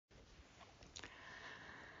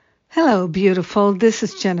Hello, beautiful. This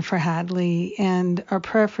is Jennifer Hadley, and our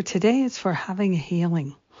prayer for today is for having a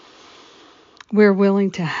healing. We're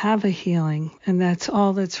willing to have a healing, and that's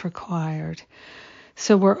all that's required.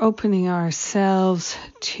 So we're opening ourselves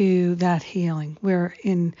to that healing. We're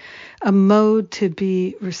in a mode to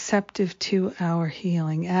be receptive to our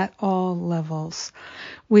healing at all levels.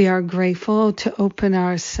 We are grateful to open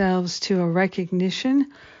ourselves to a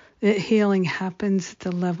recognition that healing happens at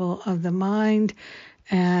the level of the mind,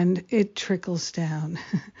 and it trickles down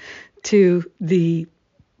to the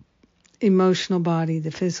emotional body,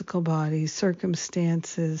 the physical body,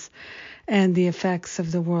 circumstances, and the effects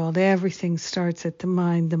of the world. Everything starts at the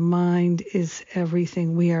mind. The mind is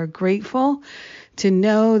everything. We are grateful to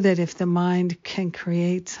know that if the mind can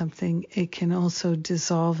create something, it can also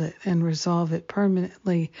dissolve it and resolve it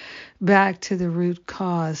permanently back to the root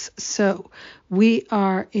cause. So we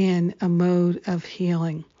are in a mode of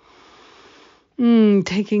healing.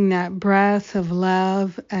 Taking that breath of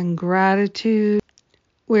love and gratitude.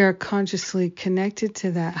 We are consciously connected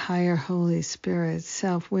to that higher Holy Spirit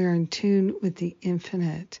self. We are in tune with the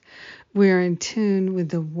infinite. We are in tune with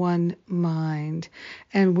the one mind.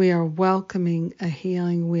 And we are welcoming a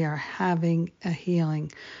healing. We are having a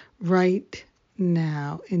healing right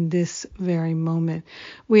now in this very moment.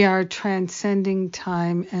 We are transcending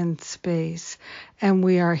time and space. And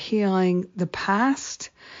we are healing the past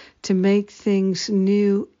to make things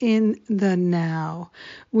new in the now.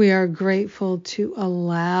 We are grateful to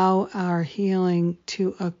allow our healing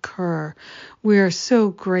to occur. We are so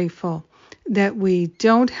grateful that we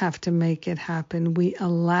don't have to make it happen. We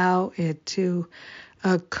allow it to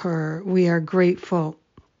occur. We are grateful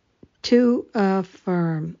to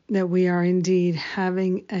affirm that we are indeed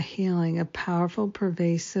having a healing, a powerful,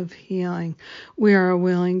 pervasive healing. We are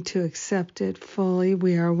willing to accept it fully.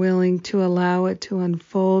 We are willing to allow it to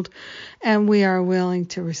unfold, and we are willing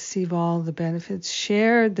to receive all the benefits,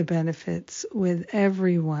 share the benefits with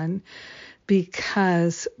everyone,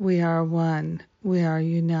 because we are one. We are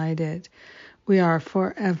united. We are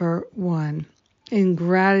forever one. In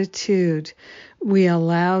gratitude, we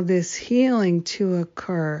allow this healing to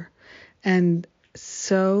occur. And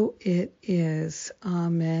so it is.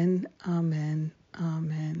 Amen, amen,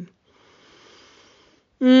 amen.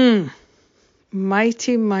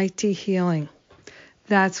 Mighty, mighty healing.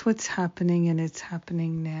 That's what's happening, and it's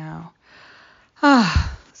happening now.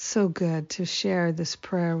 So good to share this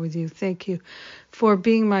prayer with you. Thank you for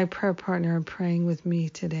being my prayer partner and praying with me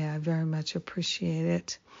today. I very much appreciate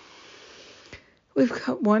it. We've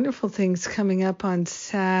got wonderful things coming up on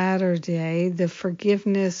Saturday. The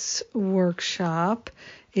forgiveness workshop.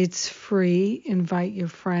 It's free. Invite your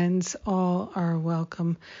friends. All are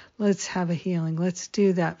welcome. Let's have a healing. Let's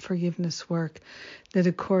do that forgiveness work that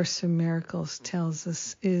A Course in Miracles tells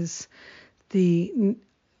us is the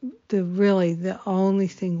only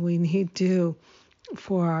thing we need to do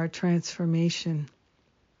for our transformation.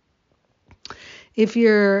 If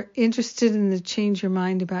you're interested in the Change Your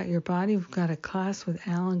Mind About Your Body, we've got a class with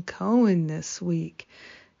Alan Cohen this week.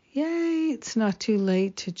 Yay, it's not too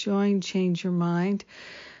late to join Change Your Mind.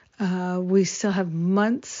 We still have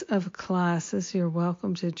months of classes. You're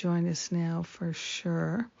welcome to join us now for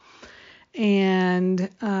sure. And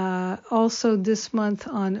also this month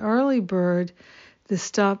on Early Bird, the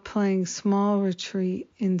Stop Playing Small retreat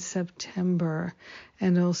in September,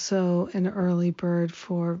 and also an early bird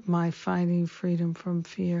for my Finding Freedom from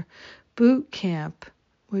Fear boot camp,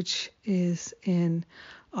 which is in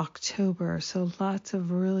October. So lots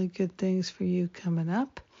of really good things for you coming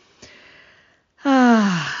up.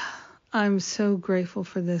 I'm so grateful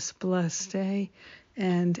for this blessed day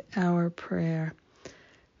and our prayer.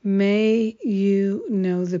 May you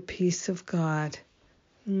know the peace of God.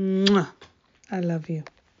 Mwah. I love you.